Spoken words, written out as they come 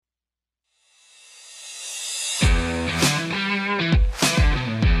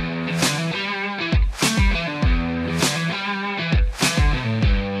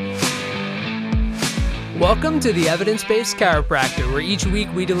Welcome to the Evidence-Based Chiropractor, where each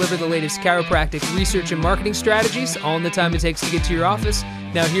week we deliver the latest chiropractic research and marketing strategies, all in the time it takes to get to your office.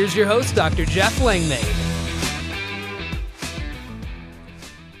 Now here's your host, Dr. Jeff Langmaid.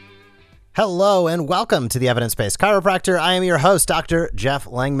 Hello and welcome to the Evidence-Based Chiropractor. I am your host, Dr. Jeff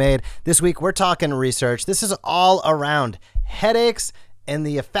Langmaid. This week we're talking research. This is all around headaches and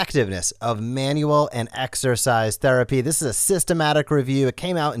the effectiveness of manual and exercise therapy. This is a systematic review. It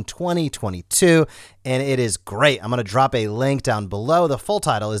came out in 2022, and it is great. I'm going to drop a link down below. The full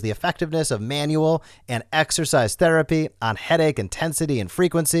title is The Effectiveness of Manual and Exercise Therapy on Headache Intensity and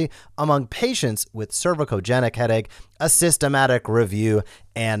Frequency Among Patients with Cervicogenic Headache, a Systematic Review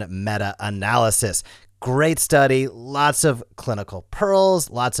and Meta-Analysis. Great study, lots of clinical pearls,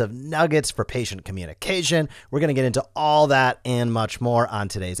 lots of nuggets for patient communication. We're going to get into all that and much more on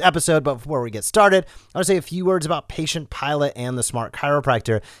today's episode. But before we get started, I want to say a few words about Patient Pilot and the Smart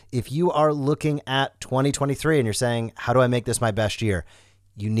Chiropractor. If you are looking at 2023 and you're saying, how do I make this my best year?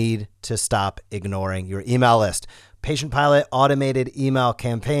 You need to stop ignoring your email list. Patient Pilot automated email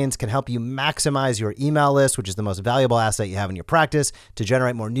campaigns can help you maximize your email list, which is the most valuable asset you have in your practice, to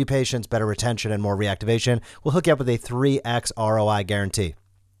generate more new patients, better retention, and more reactivation. We'll hook you up with a 3x ROI guarantee.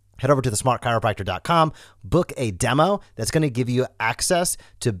 Head over to thesmartchiropractor.com, book a demo that's going to give you access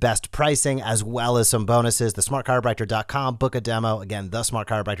to best pricing as well as some bonuses. Thesmartchiropractor.com, book a demo. Again,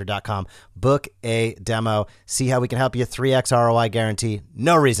 thesmartchiropractor.com, book a demo. See how we can help you. 3x ROI guarantee.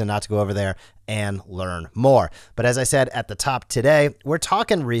 No reason not to go over there and learn more. But as I said at the top today, we're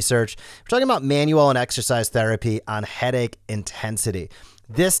talking research. We're talking about manual and exercise therapy on headache intensity.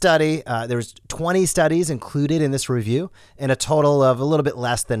 This study, there was 20 studies included in this review and a total of a little bit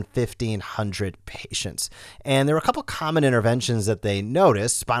less than 1,500 patients. And there were a couple common interventions that they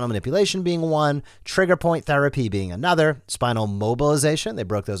noticed, spinal manipulation being one, trigger point therapy being another, spinal mobilization, they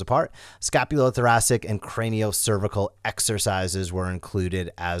broke those apart, scapulothoracic and craniocervical exercises were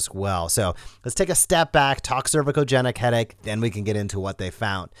included as well. So let's take a step back, talk cervicogenic headache, then we can get into what they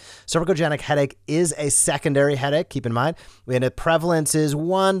found. Cervicogenic headache is a secondary headache, keep in mind, and its prevalence is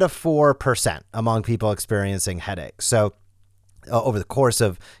 1 to 4% among people experiencing headaches. So over the course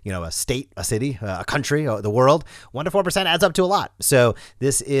of, a state, a city, a country, the world, 1 to 4% adds up to a lot. So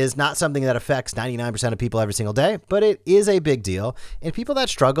this is not something that affects 99% of people every single day, but it is a big deal. And people that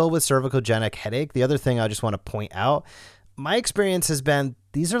struggle with cervicogenic headache, the other thing I just want to point out, my experience has been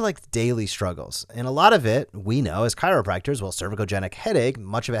these are like daily struggles. And a lot of it, we know as chiropractors, well, cervicogenic headache,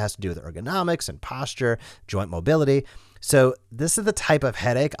 much of it has to do with ergonomics and posture, joint mobility. So this is the type of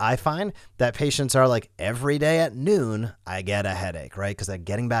headache I find that patients are like, every day at noon, I get a headache, right? Because they're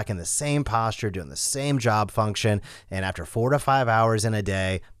getting back in the same posture, doing the same job function. And after 4 to 5 hours in a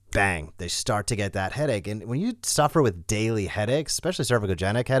day, bang, they start to get that headache. And when you suffer with daily headaches, especially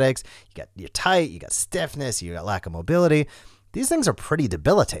cervicogenic headaches, you're tight, you got stiffness, you got lack of mobility. These things are pretty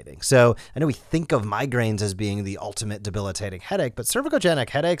debilitating. So I know we think of migraines as being the ultimate debilitating headache, but cervicogenic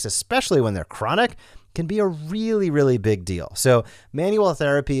headaches, especially when they're chronic, can be a really, really big deal. So manual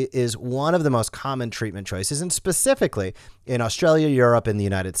therapy is one of the most common treatment choices, and specifically in Australia, Europe, and the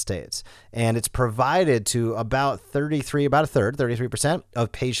United States. And it's provided to about a third, 33%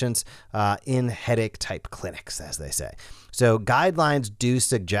 of patients in headache type clinics, as they say. So guidelines do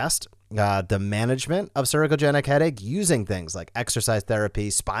suggest the management of cervicogenic headache using things like exercise therapy,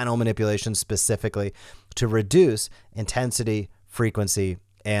 spinal manipulation specifically, to reduce intensity, frequency,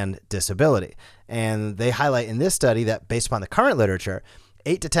 and disability. And they highlight in this study that based upon the current literature,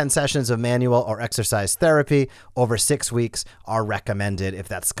 8 to 10 sessions of manual or exercise therapy over 6 weeks are recommended if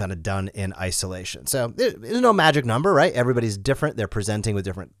that's kind of done in isolation. So there's no magic number, right? Everybody's different. They're presenting with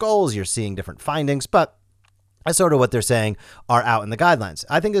different goals. You're seeing different findings, but that's sort of what they're saying are out in the guidelines.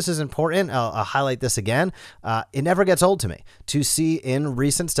 I think this is important. I'll highlight this again. It never gets old to me to see in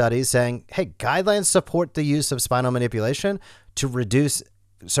recent studies saying, hey, guidelines support the use of spinal manipulation to reduce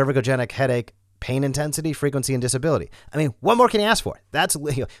cervicogenic headache, pain intensity, frequency, and disability. I mean, what more can you ask for? That's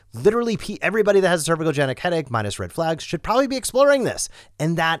literally everybody that has a cervicogenic headache, minus red flags, should probably be exploring this.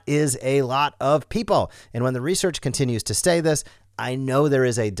 And that is a lot of people. And when the research continues to say this, I know there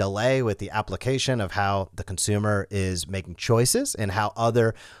is a delay with the application of how the consumer is making choices and how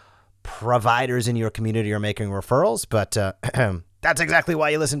other providers in your community are making referrals, but that's exactly why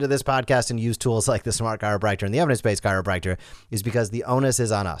you listen to this podcast and use tools like the Smart Chiropractor and the Evidence-Based Chiropractor, is because the onus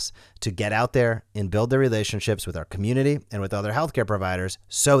is on us to get out there and build the relationships with our community and with other healthcare providers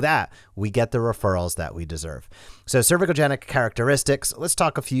so that we get the referrals that we deserve. So cervicogenic characteristics, let's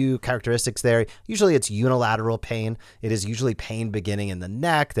talk a few characteristics there. Usually it's unilateral pain. It is usually pain beginning in the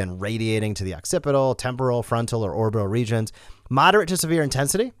neck, then radiating to the occipital, temporal, frontal, or orbital regions. Moderate to severe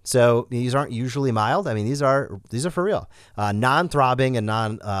intensity. So these aren't usually mild. I mean, these are for real. Non-throbbing and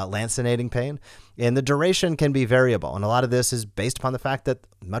non-lancinating pain. And the duration can be variable. And a lot of this is based upon the fact that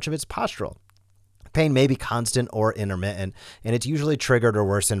much of it's postural. Pain may be constant or intermittent, and it's usually triggered or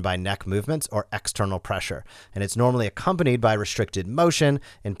worsened by neck movements or external pressure. And it's normally accompanied by restricted motion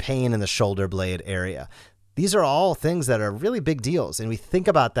and pain in the shoulder blade area. These are all things that are really big deals. And we think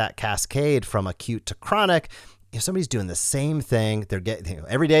about that cascade from acute to chronic. If somebody's doing the same thing, they're getting,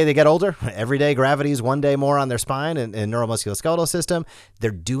 every day they get older, every day gravity is one day more on their spine and neuromusculoskeletal system.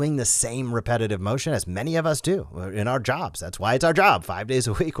 They're doing the same repetitive motion as many of us do in our jobs. That's why it's our job. 5 days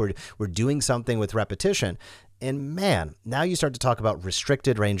a week, we're doing something with repetition. And man, now you start to talk about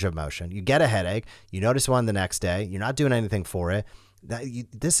restricted range of motion. You get a headache, you notice one the next day, you're not doing anything for it.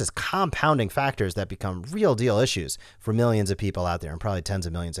 This is compounding factors that become real deal issues for millions of people out there, and probably tens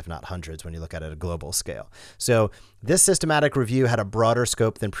of millions, if not hundreds, when you look at it at a global scale. So this systematic review had a broader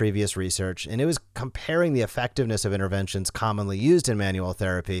scope than previous research, and it was comparing the effectiveness of interventions commonly used in manual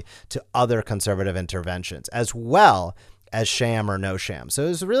therapy to other conservative interventions, as well as sham or no sham. So it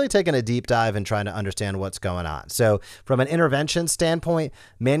was really taking a deep dive and trying to understand what's going on. So from an intervention standpoint,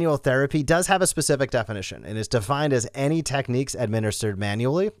 manual therapy does have a specific definition, and is defined as any techniques administered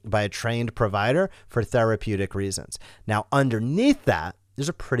manually by a trained provider for therapeutic reasons. Now, underneath that, there's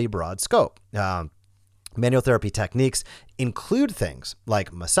a pretty broad scope. Manual therapy techniques include things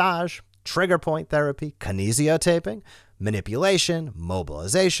like massage, trigger point therapy, kinesiotaping, manipulation,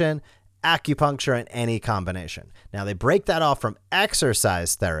 mobilization, acupuncture, and any combination. Now, they break that off from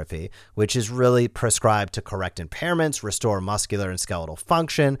exercise therapy, which is really prescribed to correct impairments, restore muscular and skeletal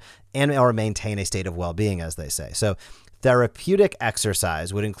function, and or maintain a state of well-being, as they say. So therapeutic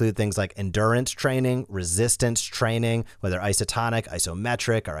exercise would include things like endurance training, resistance training, whether isotonic,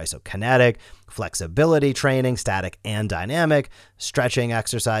 isometric, or isokinetic, flexibility training, static and dynamic, stretching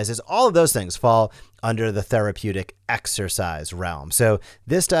exercises. All of those things fall under the therapeutic exercise realm. So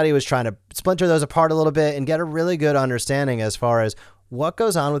this study was trying to splinter those apart a little bit and get a really good understanding as far as what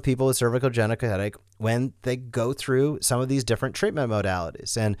goes on with people with cervicogenic headache when they go through some of these different treatment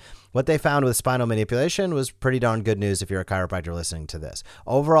modalities. And what they found with spinal manipulation was pretty darn good news if you're a chiropractor listening to this.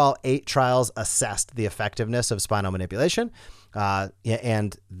 Overall, 8 trials assessed the effectiveness of spinal manipulation,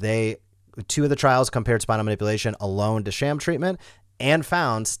 and 2 of the trials compared spinal manipulation alone to sham treatment and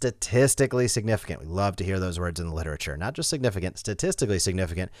found statistically significant, we love to hear those words in the literature, not just significant, statistically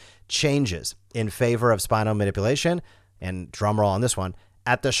significant changes in favor of spinal manipulation, and drum roll on this one,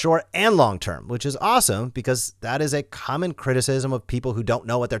 at the short and long term, which is awesome because that is a common criticism of people who don't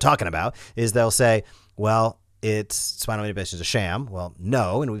know what they're talking about, is they'll say, well, it's spinal manipulation is a sham. Well,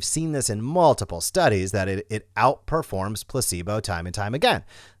 no, and we've seen this in multiple studies that it outperforms placebo time and time again.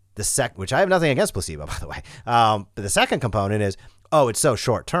 Which I have nothing against placebo, by the way. But the second component is, oh, it's so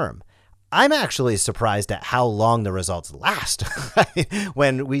short term. I'm actually surprised at how long the results last.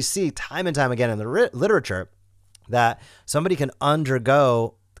 When we see time and time again in the literature that somebody can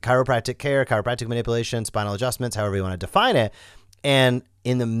undergo chiropractic care, chiropractic manipulation, spinal adjustments, however you want to define it, and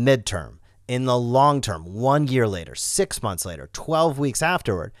in the midterm, in the long term, 1 year later, 6 months later, 12 weeks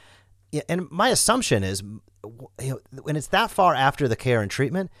afterward. And my assumption is, when it's that far after the care and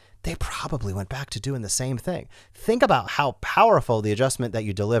treatment, they probably went back to doing the same thing. Think about how powerful the adjustment that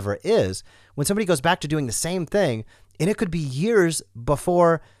you deliver is when somebody goes back to doing the same thing, and it could be years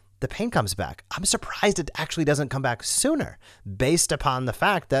before the pain comes back. I'm surprised it actually doesn't come back sooner, based upon the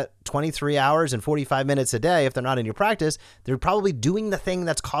fact that 23 hours and 45 minutes a day, if they're not in your practice, they're probably doing the thing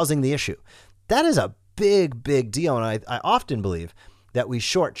that's causing the issue. That is a big, big deal. And I often believe that we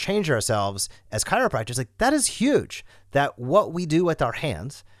shortchange ourselves as chiropractors. Like, that is huge, that what we do with our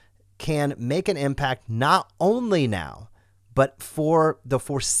hands can make an impact not only now, but for the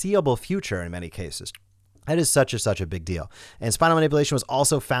foreseeable future in many cases. That is such a big deal. And spinal manipulation was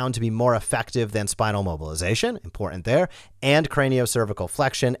also found to be more effective than spinal mobilization, important there, and craniocervical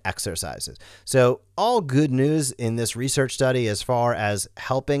flexion exercises. So all good news in this research study as far as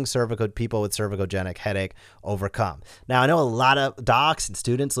helping people with cervicogenic headache overcome. Now, I know a lot of docs and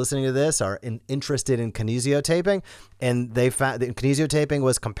students listening to this are interested in kinesiotaping, and they found that kinesiotaping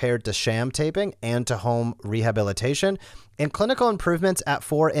was compared to sham taping and to home rehabilitation, and clinical improvements at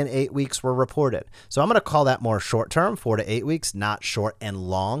 4 and 8 weeks were reported. So I'm going to call that more short-term, 4 to 8 weeks, not short and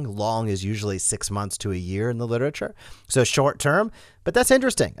long. Long is usually 6 months to a year in the literature. So short-term, but that's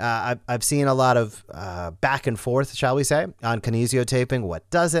interesting. I've seen a lot of back and forth, shall we say, on kinesiotaping. What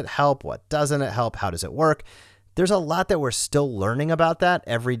does it help? What doesn't it help? How does it work? There's a lot that we're still learning about that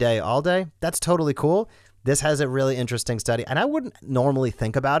every day, all day. That's totally cool. This has a really interesting study, and I wouldn't normally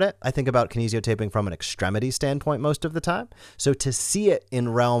think about it. I think about kinesiotaping from an extremity standpoint most of the time. So to see it in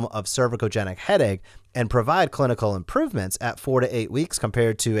realm of cervicogenic headache and provide clinical improvements at 4 to 8 weeks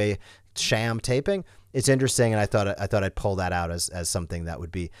compared to a sham taping, it's interesting, and I thought I'd pull that out as something that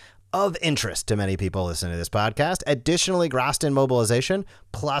would be of interest to many people listening to this podcast. Additionally, Graston mobilization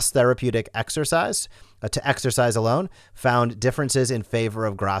plus therapeutic exercise to exercise alone found differences in favor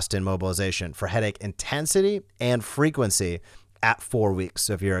of Graston mobilization for headache intensity and frequency at 4 weeks.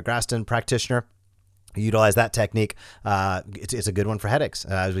 So if you're a Graston practitioner, utilize that technique. It's a good one for headaches.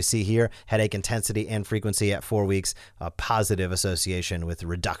 As we see here, headache intensity and frequency at 4 weeks, a positive association with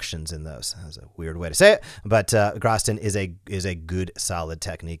reductions in those. That's a weird way to say it, but Graston is a good, solid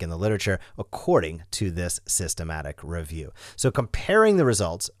technique in the literature according to this systematic review. So comparing the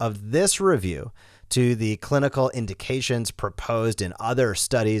results of this review to the clinical indications proposed in other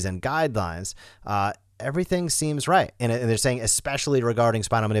studies and guidelines, everything seems right. And they're saying especially regarding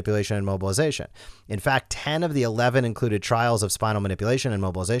spinal manipulation and mobilization. In fact, 10 of the 11 included trials of spinal manipulation and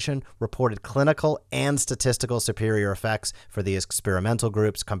mobilization reported clinical and statistical superior effects for the experimental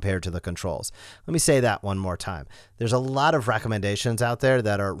groups compared to the controls. Let me say that one more time. There's a lot of recommendations out there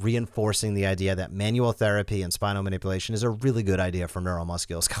that are reinforcing the idea that manual therapy and spinal manipulation is a really good idea for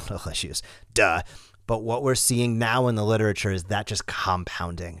neuromusculoskeletal issues. Duh. But what we're seeing now in the literature is that just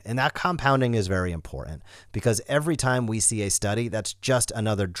compounding. And that compounding is very important because every time we see a study, that's just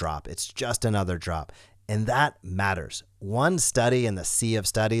another drop. It's just another drop. And that matters. One study in the sea of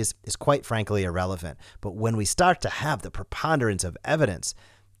studies is quite frankly irrelevant. But when we start to have the preponderance of evidence,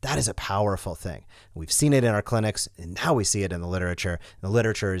 that is a powerful thing. We've seen it in our clinics, and now we see it in the literature. The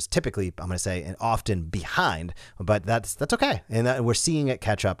literature is typically, I'm going to say, often behind, but that's okay. And we're seeing it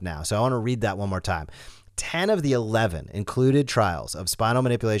catch up now. So I want to read that one more time. 10 of the 11 included trials of spinal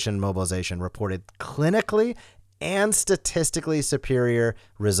manipulation and mobilization reported clinically and statistically superior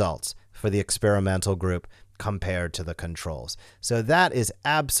results for the experimental group compared to the controls. So that is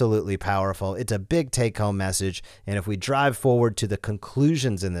absolutely powerful. It's a big take-home message. And if we drive forward to the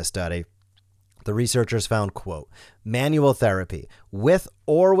conclusions in this study, the researchers found, quote, manual therapy with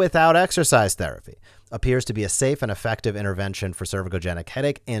or without exercise therapy appears to be a safe and effective intervention for cervicogenic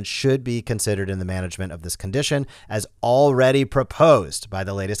headache and should be considered in the management of this condition as already proposed by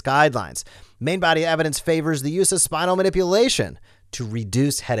the latest guidelines. Main body evidence favors the use of spinal manipulation to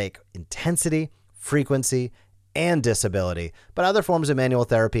reduce headache intensity, frequency, and disability, but other forms of manual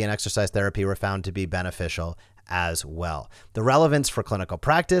therapy and exercise therapy were found to be beneficial as well. The relevance for clinical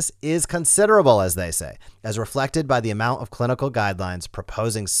practice is considerable, as they say, as reflected by the amount of clinical guidelines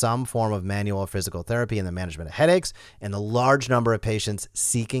proposing some form of manual physical therapy in the management of headaches and the large number of patients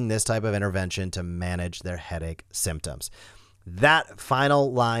seeking this type of intervention to manage their headache symptoms. That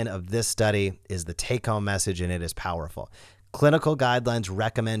final line of this study is the take-home message, and it is powerful. Clinical guidelines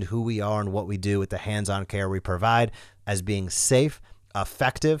recommend who we are and what we do with the hands-on care we provide as being safe,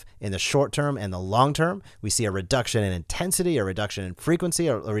 effective in the short term and the long term. We see a reduction in intensity, a reduction in frequency,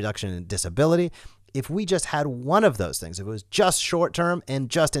 a reduction in disability. If we just had one of those things, if it was just short term and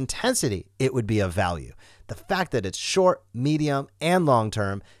just intensity, it would be of value. The fact that it's short, medium, and long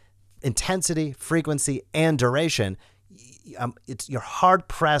term, intensity, frequency, and duration, you're hard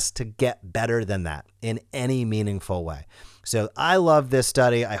pressed to get better than that in any meaningful way. So I love this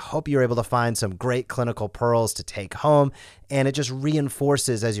study. I hope you're able to find some great clinical pearls to take home. And it just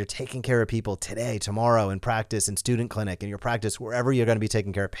reinforces as you're taking care of people today, tomorrow, in practice, in student clinic, in your practice, wherever you're going to be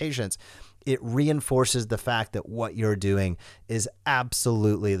taking care of patients, it reinforces the fact that what you're doing is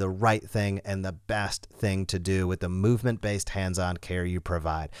absolutely the right thing and the best thing to do with the movement-based hands-on care you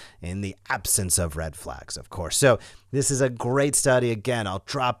provide in the absence of red flags, of course. So this is a great study. Again, I'll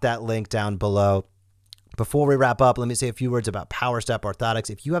drop that link down below. Before we wrap up, let me say a few words about PowerStep Orthotics.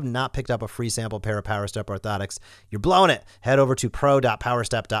 If you have not picked up a free sample pair of PowerStep Orthotics, you're blowing it. Head over to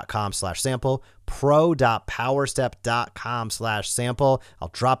pro.powerstep.com/sample, pro.powerstep.com/sample. I'll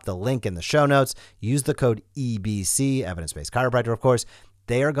drop the link in the show notes. Use the code EBC, Evidence-Based Chiropractor, of course.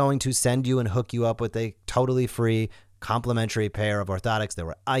 They are going to send you and hook you up with a totally free complimentary pair of orthotics. They're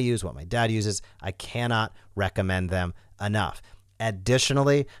what I use, what my dad uses. I cannot recommend them enough.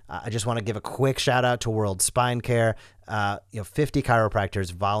 Additionally, I just want to give a quick shout out to World Spine Care. 50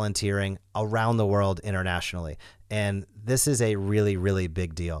 chiropractors volunteering around the world internationally. And this is a really, really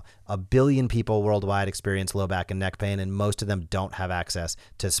big deal. 1 billion people worldwide experience low back and neck pain, and most of them don't have access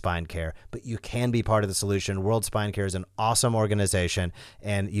to spine care. But you can be part of the solution. World Spine Care is an awesome organization,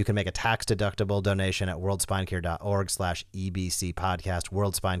 and you can make a tax-deductible donation at worldspinecare.org/EBC podcast,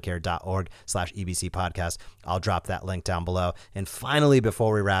 worldspinecare.org/EBC podcast. I'll drop that link down below. And finally,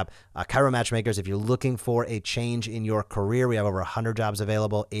 before we wrap, Chiro Matchmakers, if you're looking for a change in your career, we have over 100 jobs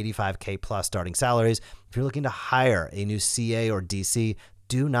available, 85K plus starting salaries. If you're looking to hire a new CA or DC,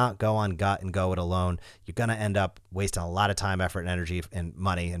 do not go on gut and go it alone. You're going to end up wasting a lot of time, effort, and energy and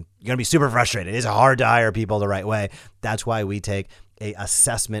money, and you're going to be super frustrated. It is hard to hire people the right way. That's why we take a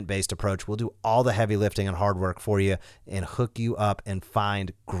assessment-based approach. We'll do all the heavy lifting and hard work for you and hook you up and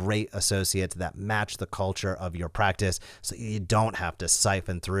find great associates that match the culture of your practice so you don't have to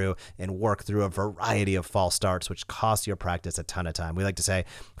siphon through and work through a variety of false starts, which costs your practice a ton of time. We like to say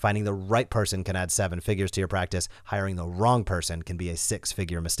finding the right person can add 7 figures to your practice. Hiring the wrong person can be a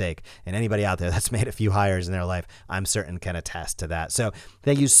 6-figure mistake. And anybody out there that's made a few hires in their life, I'm certain can attest to that. So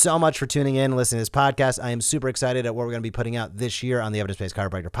thank you so much for tuning in and listening to this podcast. I am super excited at what we're going to be putting out this year on the Evidence-Based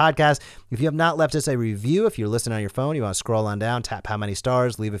Chiropractor Podcast. If you have not left us a review, if you're listening on your phone, you want to scroll on down, tap how many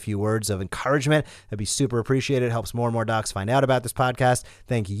stars, leave a few words of encouragement. That'd be super appreciated. It helps more and more docs find out about this podcast.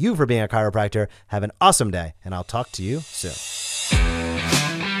 Thank you for being a chiropractor. Have an awesome day, and I'll talk to you soon.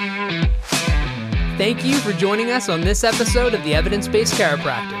 Thank you for joining us on this episode of the Evidence-Based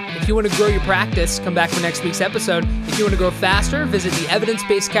Chiropractor. If you want to grow your practice, come back for next week's episode. If you want to grow faster, visit the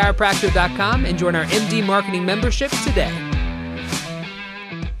evidencebasedchiropractor.com and join our MD Marketing membership today.